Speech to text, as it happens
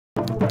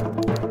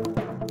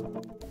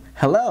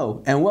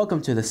Hello, and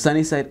welcome to the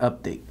Sunnyside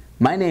Update.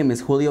 My name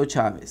is Julio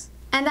Chavez.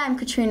 And I'm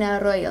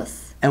Katrina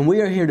Arroyos. And we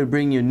are here to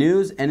bring you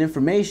news and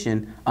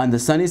information on the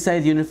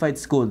Sunnyside Unified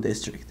School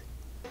District.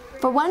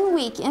 For 1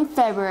 week in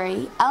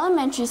February,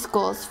 elementary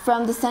schools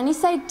from the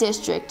Sunnyside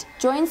District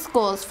joined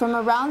schools from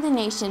around the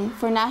nation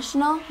for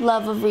National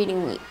Love of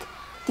Reading Week.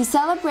 The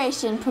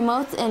celebration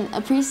promotes an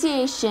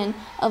appreciation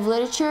of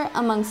literature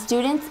among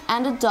students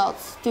and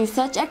adults through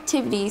such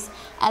activities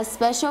as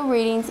special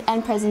readings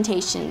and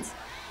presentations.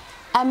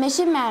 At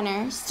Mission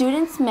Manor,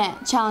 students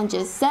met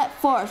challenges set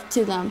forth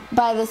to them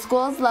by the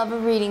school's Love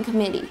of Reading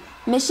Committee.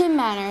 Mission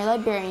Manor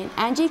librarian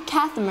Angie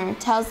Kathamer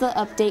tells the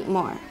update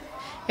more.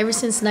 Ever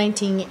since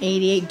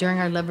 1988, during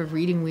our Love of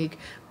Reading Week,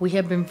 we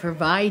have been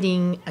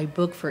providing a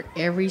book for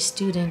every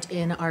student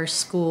in our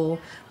school.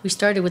 We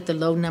started with the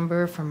low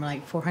number from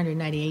like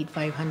 498,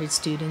 500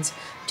 students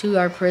to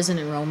our present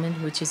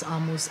enrollment, which is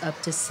almost up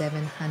to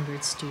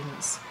 700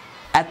 students.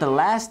 At the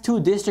last two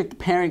district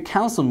parent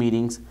council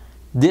meetings,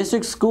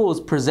 district schools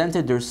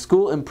presented their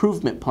school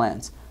improvement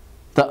plans.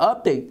 The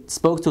update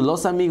spoke to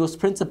Los Amigos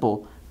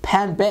principal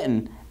Pam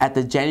Benton at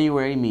the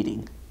January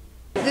meeting.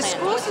 The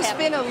schools have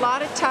spent a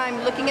lot of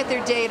time looking at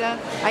their data,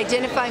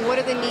 identifying what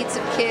are the needs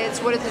of kids,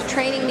 what are the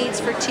training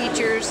needs for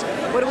teachers,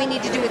 what do we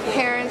need to do with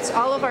parents.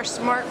 All of our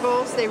SMART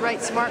goals, they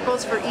write SMART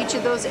goals for each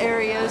of those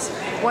areas.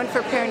 One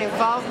for parent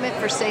involvement,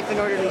 for safe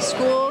and orderly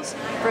schools,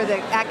 for the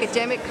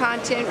academic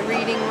content,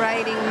 reading,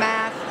 writing,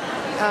 math,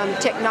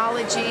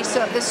 technology.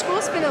 So the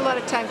schools spend a lot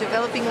of time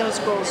developing those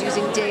goals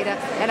using data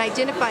and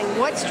identifying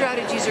what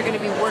strategies are going to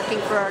be working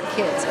for our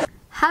kids.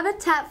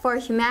 Habitat for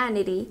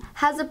Humanity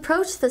has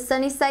approached the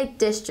Sunnyside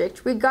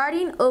District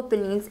regarding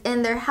openings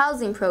in their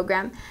housing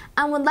program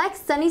and would like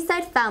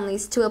Sunnyside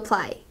families to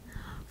apply.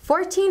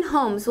 14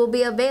 homes will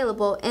be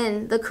available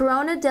in the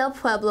Corona del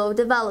Pueblo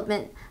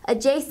development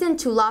adjacent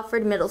to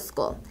Lawford Middle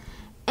School.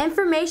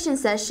 Information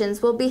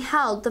sessions will be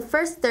held the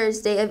first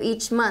Thursday of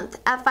each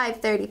month at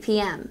 5:30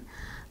 p.m.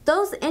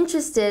 Those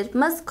interested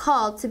must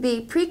call to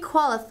be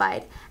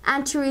pre-qualified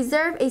and to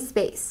reserve a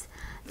space.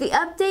 The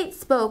update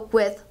spoke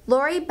with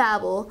Lori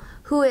Babel,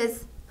 who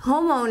is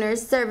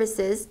Homeowners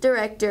Services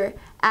Director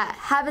at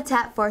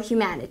Habitat for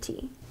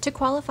Humanity. To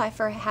qualify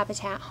for a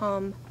Habitat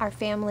home, our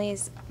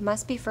families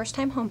must be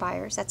first-time home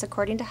buyers. That's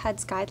according to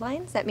HUD's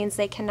guidelines. That means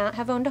they cannot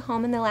have owned a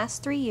home in the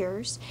last 3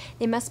 years.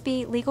 They must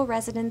be legal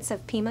residents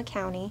of Pima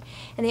County,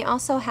 and they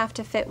also have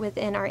to fit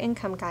within our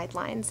income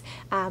guidelines,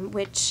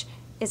 which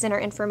is in our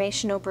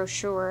informational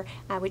brochure,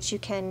 which you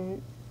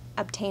can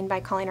obtain by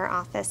calling our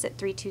office at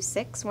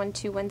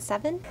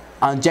 326-1217.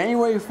 On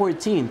January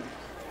 14th,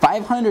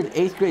 500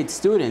 8th grade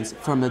students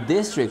from the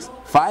district's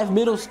 5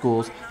 middle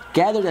schools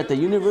gathered at the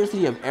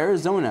University of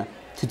Arizona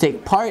to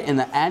take part in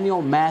the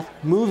annual Math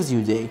Moves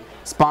You Day,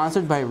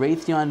 sponsored by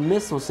Raytheon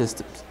Missile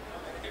Systems.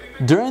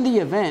 During the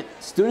event,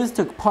 students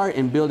took part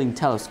in building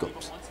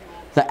telescopes.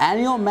 The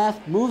annual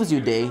Math Moves You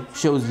Day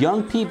shows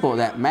young people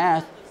that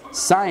math,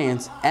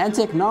 science, and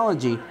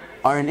technology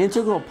are an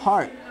integral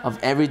part of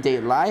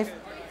everyday life,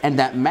 and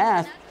that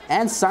math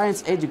and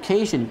science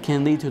education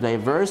can lead to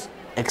diverse,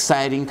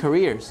 exciting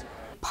careers.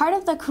 Part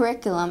of the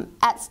curriculum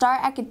at Star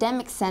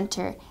Academic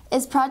Center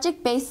is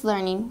project-based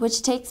learning,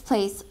 which takes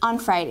place on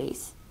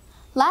Fridays.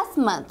 Last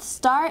month,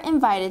 Star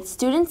invited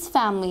students,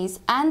 families,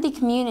 and the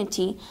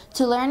community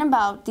to learn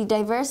about the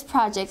diverse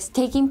projects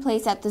taking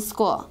place at the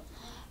school.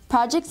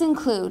 Projects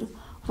include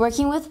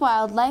working with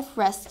wildlife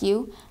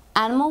rescue,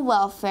 animal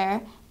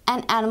welfare,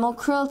 and animal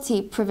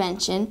cruelty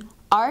prevention,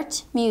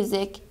 art,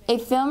 music, a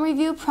film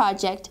review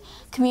project,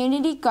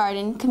 community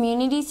garden,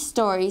 community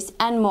stories,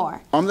 and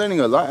more. I'm learning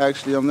a lot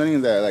actually. I'm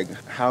learning that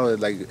how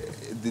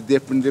the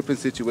different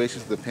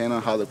situations depend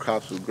on how the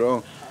crops will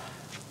grow.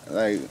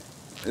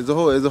 There's a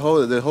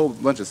whole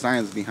bunch of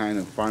science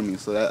behind farming.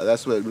 So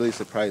that's what really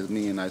surprised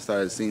me, and I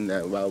started seeing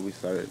that while we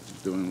started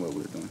doing what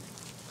we're doing.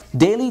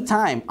 Daily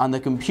time on the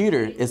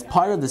computer is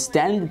part of the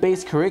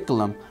standard-based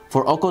curriculum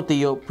for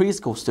Ocotillo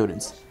preschool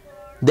students.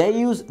 They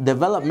use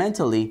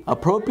developmentally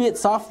appropriate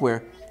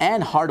software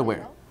and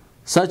hardware,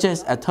 such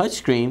as a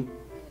touchscreen,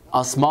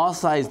 a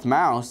small-sized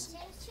mouse,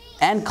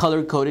 and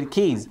color-coded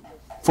keys,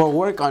 for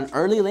work on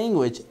early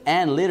language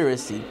and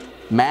literacy,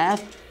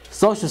 math,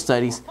 social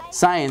studies,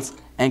 science,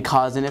 and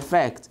cause and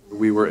effect.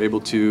 We were able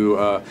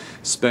to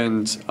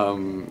spend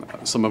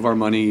some of our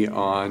money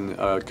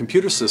on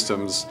computer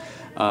systems.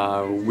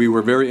 We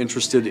were very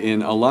interested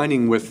in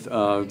aligning with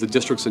the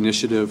district's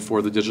initiative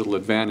for the digital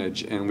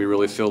advantage, and we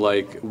really feel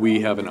like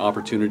we have an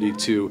opportunity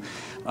to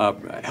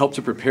help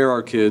to prepare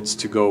our kids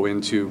to go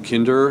into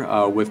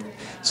kinder with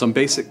some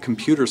basic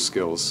computer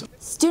skills.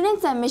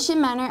 Students at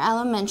Mission Manor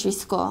Elementary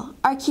School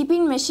are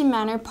keeping Mission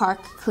Manor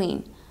Park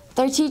clean.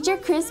 Their teacher,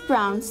 Chris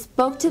Brown,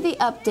 spoke to the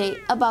update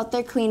about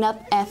their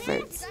cleanup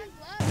efforts.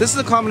 This is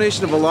a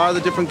combination of a lot of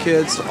the different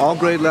kids, all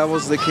grade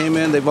levels. They came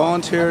in, they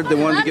volunteered, they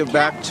wanted to give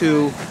back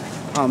to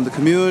the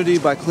community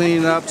by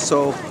cleaning up.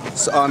 So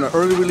on an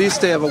early release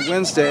day of a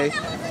Wednesday,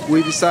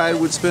 we decided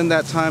we'd spend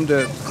that time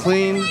to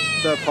clean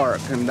the park,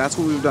 and that's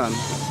what we've done.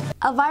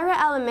 Elvira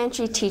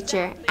Elementary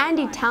teacher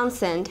Andy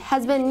Townsend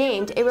has been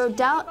named a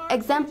Rodel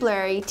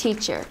Exemplary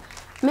Teacher.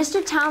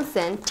 Mr.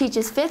 Townsend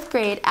teaches 5th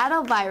grade at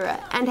Elvira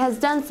and has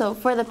done so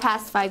for the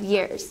past 5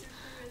 years.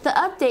 The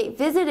update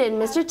visited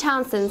Mr.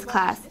 Townsend's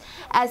class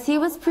as he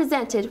was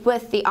presented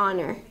with the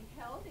honor.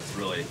 It's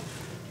really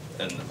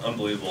an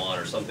unbelievable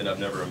honor, something I've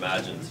never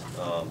imagined.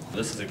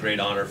 This is a great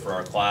honor for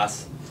our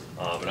class,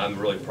 and I'm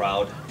really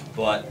proud,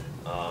 but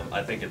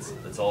I think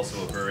it's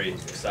also a very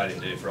exciting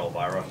day for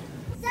Elvira.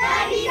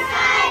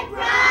 Sunnyside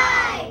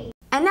Pride!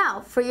 And now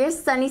for your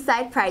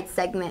Sunnyside Pride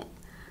segment.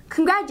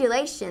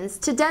 Congratulations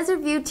to Desert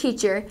View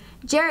teacher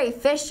Jerry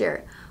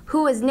Fisher,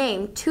 who was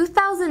named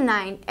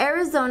 2009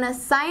 Arizona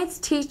Science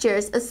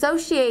Teachers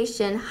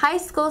Association High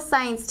School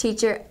Science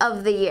Teacher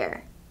of the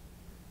Year.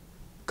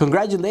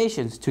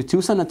 Congratulations to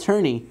Tucson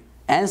attorney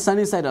and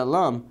Sunnyside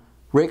alum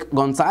Rick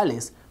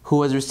Gonzalez, who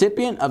was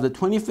recipient of the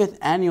 25th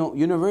Annual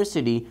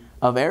University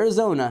of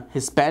Arizona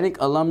Hispanic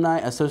Alumni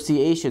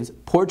Association's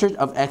Portrait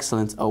of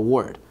Excellence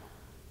Award.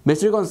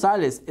 Mr.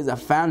 Gonzalez is a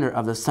founder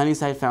of the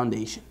Sunnyside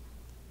Foundation.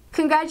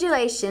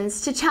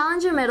 Congratulations to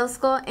Challenger Middle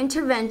School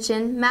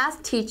Intervention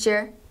math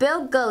teacher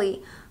Bill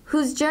Gully,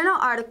 whose journal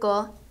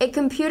article, A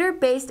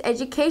Computer-Based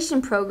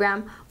Education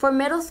Program for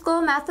Middle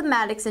School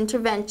Mathematics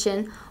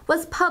Intervention,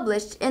 was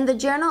published in the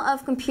Journal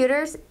of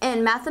Computers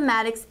in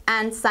Mathematics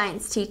and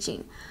Science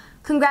Teaching.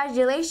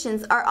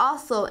 Congratulations are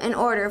also in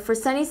order for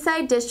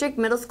Sunnyside District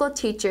Middle School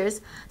teachers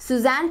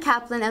Suzanne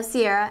Kaplan of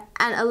Sierra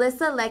and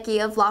Alyssa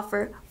Leckie of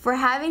Laufer for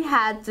having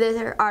had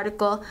their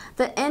article,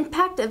 The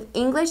Impact of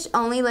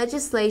English-Only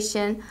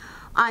Legislation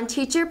on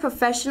Teacher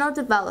Professional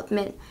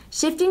Development,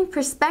 Shifting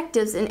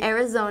Perspectives in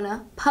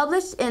Arizona,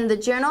 published in the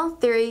journal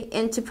Theory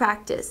into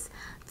Practice.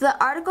 The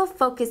article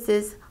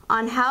focuses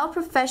on how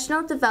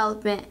professional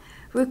development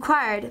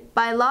required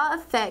by law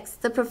affects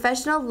the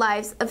professional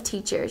lives of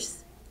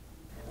teachers.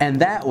 And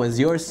that was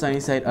your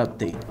Sunnyside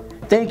Update.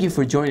 Thank you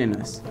for joining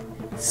us.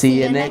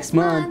 See you next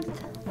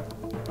month.